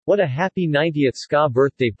What a happy 90th SKA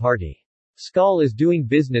birthday party. SKAL is doing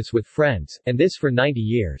business with friends, and this for 90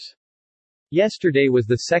 years. Yesterday was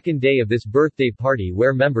the second day of this birthday party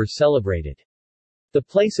where members celebrated. The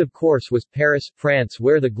place of course was Paris, France,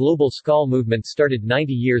 where the global SKAL movement started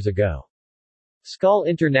 90 years ago. SKAL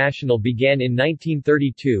International began in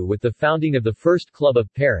 1932 with the founding of the first Club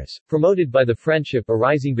of Paris, promoted by the friendship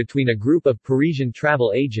arising between a group of Parisian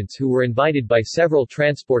travel agents who were invited by several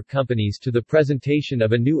transport companies to the presentation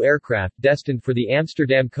of a new aircraft destined for the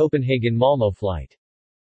Amsterdam-Copenhagen-Malmö flight.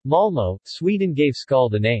 Malmö, Sweden gave SKAL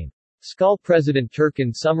the name. SKAL President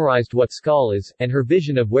Turkin summarized what SKAL is, and her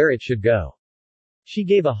vision of where it should go. She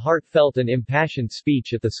gave a heartfelt and impassioned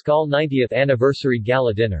speech at the SKAL 90th anniversary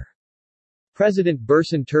gala dinner. President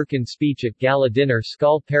Burçin Turkin speech at gala dinner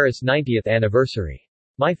SKAL Paris 90th anniversary.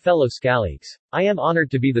 My fellow SKALigs. I am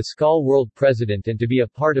honored to be the SKAL World President and to be a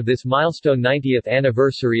part of this milestone 90th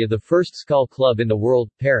anniversary of the first SKAL club in the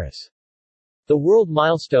world, Paris. The world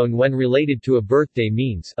milestone when related to a birthday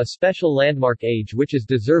means a special landmark age which is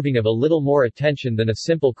deserving of a little more attention than a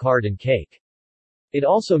simple card and cake. It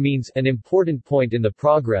also means an important point in the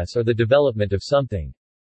progress or the development of something.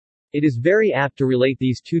 It is very apt to relate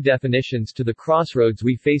these two definitions to the crossroads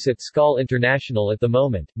we face at SKAL International at the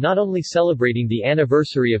moment, not only celebrating the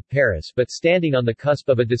anniversary of Paris but standing on the cusp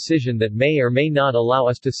of a decision that may or may not allow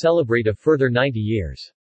us to celebrate a further 90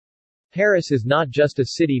 years. Paris is not just a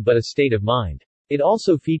city but a state of mind. It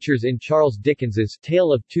also features in Charles Dickens's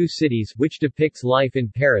Tale of Two Cities, which depicts life in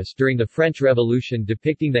Paris during the French Revolution,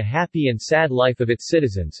 depicting the happy and sad life of its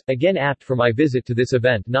citizens, again apt for my visit to this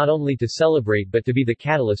event not only to celebrate but to be the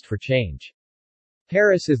catalyst for change.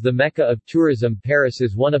 Paris is the Mecca of tourism. Paris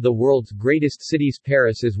is one of the world's greatest cities.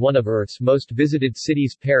 Paris is one of Earth's most visited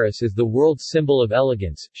cities. Paris is the world's symbol of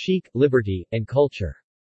elegance, chic, liberty, and culture.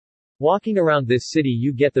 Walking around this city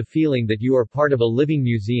you get the feeling that you are part of a living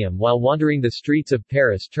museum while wandering the streets of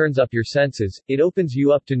Paris turns up your senses, it opens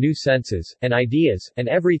you up to new senses, and ideas, and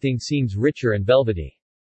everything seems richer and velvety.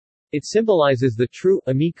 It symbolizes the true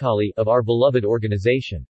amicale of our beloved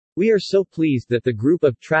organization. We are so pleased that the group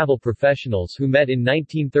of travel professionals who met in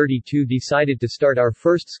 1932 decided to start our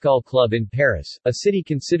first SKAL club in Paris, a city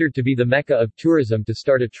considered to be the Mecca of tourism, to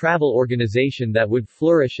start a travel organization that would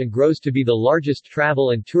flourish and grows to be the largest travel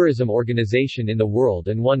and tourism organization in the world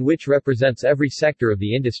and one which represents every sector of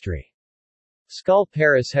the industry. SKAL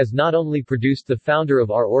Paris has not only produced the founder of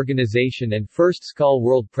our organization and first SKAL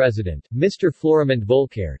World President, Mr. Florimond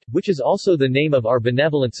Volkert, which is also the name of our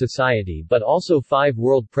benevolent society, but also 5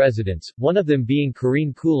 world presidents, one of them being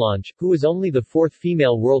Corinne Coulange, who is only the 4th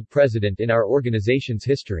female world president in our organization's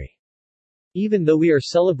history. Even though we are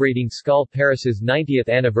celebrating SKAL Paris's 90th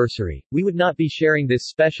anniversary, we would not be sharing this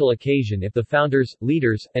special occasion if the founders,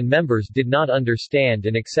 leaders, and members did not understand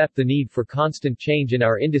and accept the need for constant change in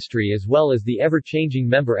our industry as well as the ever-changing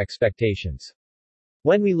member expectations.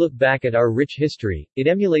 When we look back at our rich history, it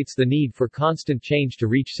emulates the need for constant change to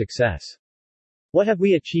reach success. What have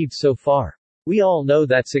we achieved so far? We all know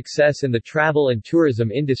that success in the travel and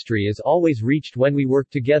tourism industry is always reached when we work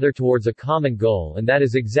together towards a common goal, and that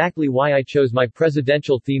is exactly why I chose my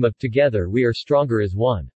presidential theme of Together We Are Stronger as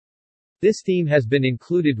One. This theme has been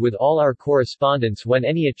included with all our correspondence when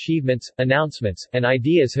any achievements, announcements, and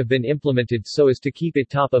ideas have been implemented so as to keep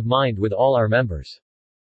it top of mind with all our members.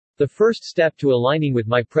 The first step to aligning with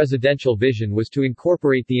my presidential vision was to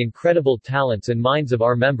incorporate the incredible talents and minds of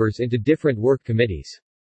our members into different work committees.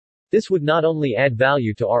 This would not only add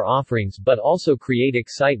value to our offerings but also create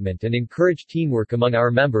excitement and encourage teamwork among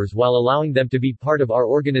our members while allowing them to be part of our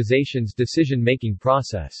organization's decision-making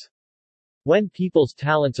process. When people's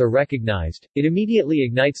talents are recognized, it immediately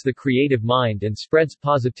ignites the creative mind and spreads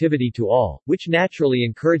positivity to all, which naturally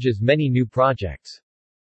encourages many new projects.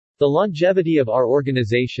 The longevity of our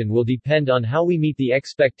organization will depend on how we meet the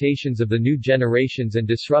expectations of the new generations and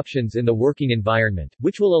disruptions in the working environment,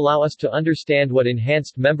 which will allow us to understand what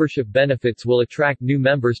enhanced membership benefits will attract new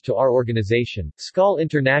members to our organization. SKAL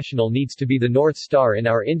International needs to be the North Star in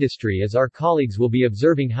our industry as our colleagues will be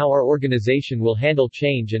observing how our organization will handle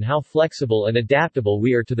change and how flexible and adaptable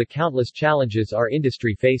we are to the countless challenges our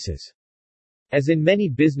industry faces. As in many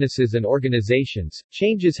businesses and organizations,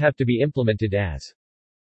 changes have to be implemented as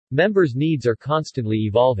members' needs are constantly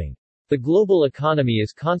evolving. The global economy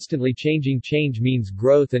is constantly changing. Change means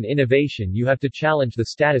growth and innovation. You have to challenge the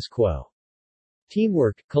status quo.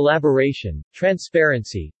 Teamwork, collaboration,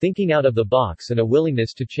 transparency, thinking out of the box and a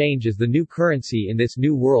willingness to change is the new currency in this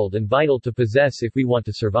new world and vital to possess if we want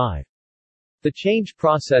to survive. The change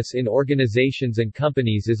process in organizations and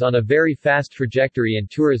companies is on a very fast trajectory, and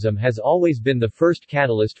tourism has always been the first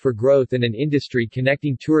catalyst for growth in an industry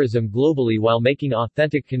connecting tourism globally while making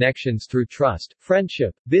authentic connections through trust,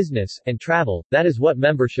 friendship, business, and travel. That is what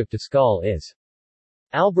membership to SCAL is.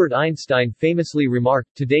 Albert Einstein famously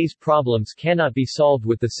remarked, "Today's problems cannot be solved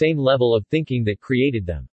with the same level of thinking that created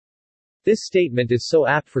them." This statement is so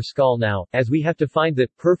apt for SCAL now, as we have to find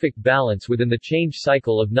that perfect balance within the change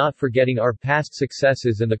cycle of not forgetting our past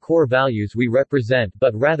successes and the core values we represent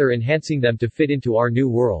but rather enhancing them to fit into our new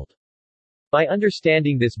world. By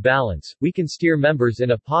understanding this balance, we can steer members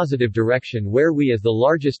in a positive direction where we as the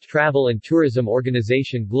largest travel and tourism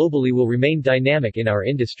organization globally will remain dynamic in our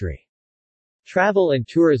industry. Travel and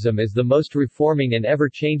tourism is the most reforming and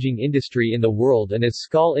ever-changing industry in the world, and as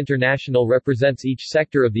SCAL International represents each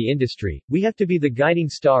sector of the industry, we have to be the guiding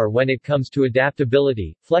star when it comes to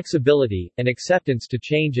adaptability, flexibility, and acceptance to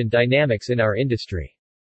change and dynamics in our industry.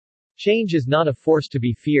 Change is not a force to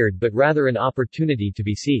be feared but rather an opportunity to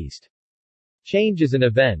be seized. Change is an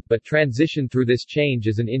event, but transition through this change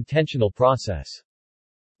is an intentional process.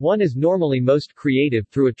 One is normally most creative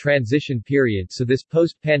through a transition period, so this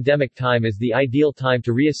post-pandemic time is the ideal time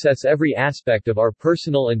to reassess every aspect of our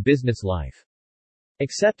personal and business life.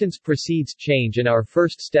 Acceptance precedes change, and our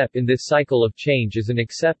first step in this cycle of change is an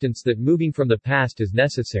acceptance that moving from the past is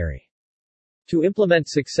necessary. To implement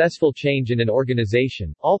successful change in an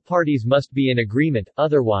organization, all parties must be in agreement,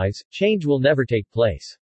 otherwise, change will never take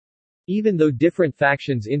place. Even though different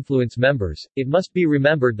factions influence members, it must be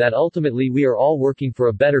remembered that ultimately we are all working for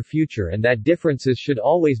a better future and that differences should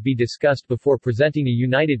always be discussed before presenting a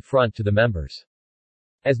united front to the members.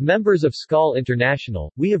 As members of SCAL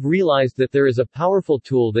International, we have realized that there is a powerful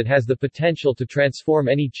tool that has the potential to transform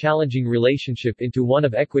any challenging relationship into one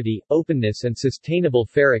of equity, openness and sustainable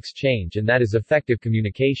fair exchange, and that is effective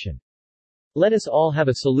communication. Let us all have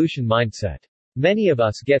a solution mindset. Many of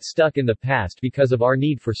us get stuck in the past because of our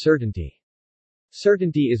need for certainty.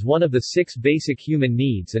 Certainty is one of the 6 basic human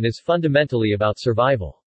needs and is fundamentally about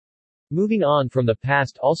survival. Moving on from the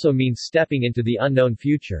past also means stepping into the unknown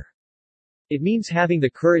future. It means having the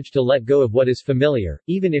courage to let go of what is familiar,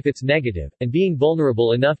 even if it's negative, and being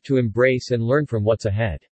vulnerable enough to embrace and learn from what's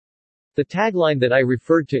ahead. The tagline that I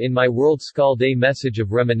referred to in my World SCAL Day message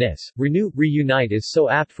of Reminisce, Renew, Reunite is so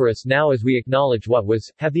apt for us now as we acknowledge what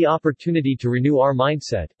was, have the opportunity to renew our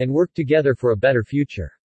mindset, and work together for a better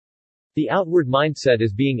future. The outward mindset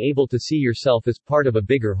is being able to see yourself as part of a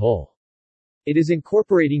bigger whole. It is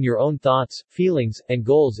incorporating your own thoughts, feelings, and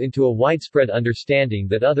goals into a widespread understanding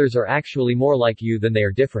that others are actually more like you than they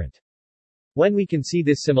are different. When we can see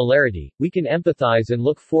this similarity, we can empathize and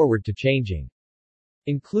look forward to changing.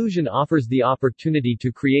 Inclusion offers the opportunity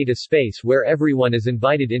to create a space where everyone is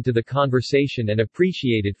invited into the conversation and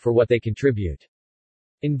appreciated for what they contribute.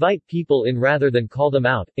 Invite people in rather than call them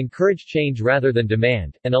out, encourage change rather than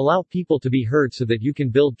demand, and allow people to be heard so that you can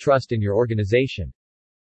build trust in your organization.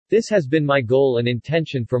 This has been my goal and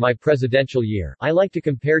intention for my presidential year. I like to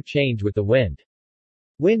compare change with the wind.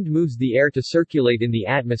 Wind moves the air to circulate in the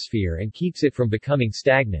atmosphere and keeps it from becoming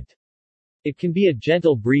stagnant. It can be a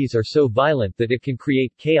gentle breeze or so violent that it can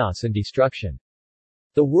create chaos and destruction.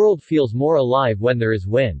 The world feels more alive when there is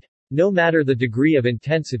wind. No matter the degree of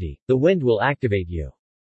intensity, the wind will activate you.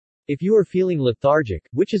 If you are feeling lethargic,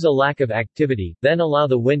 which is a lack of activity, then allow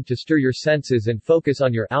the wind to stir your senses and focus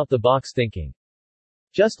on your out-the-box thinking.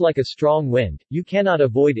 Just like a strong wind, you cannot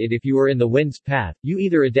avoid it if you are in the wind's path, you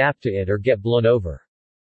either adapt to it or get blown over.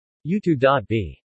 U2.B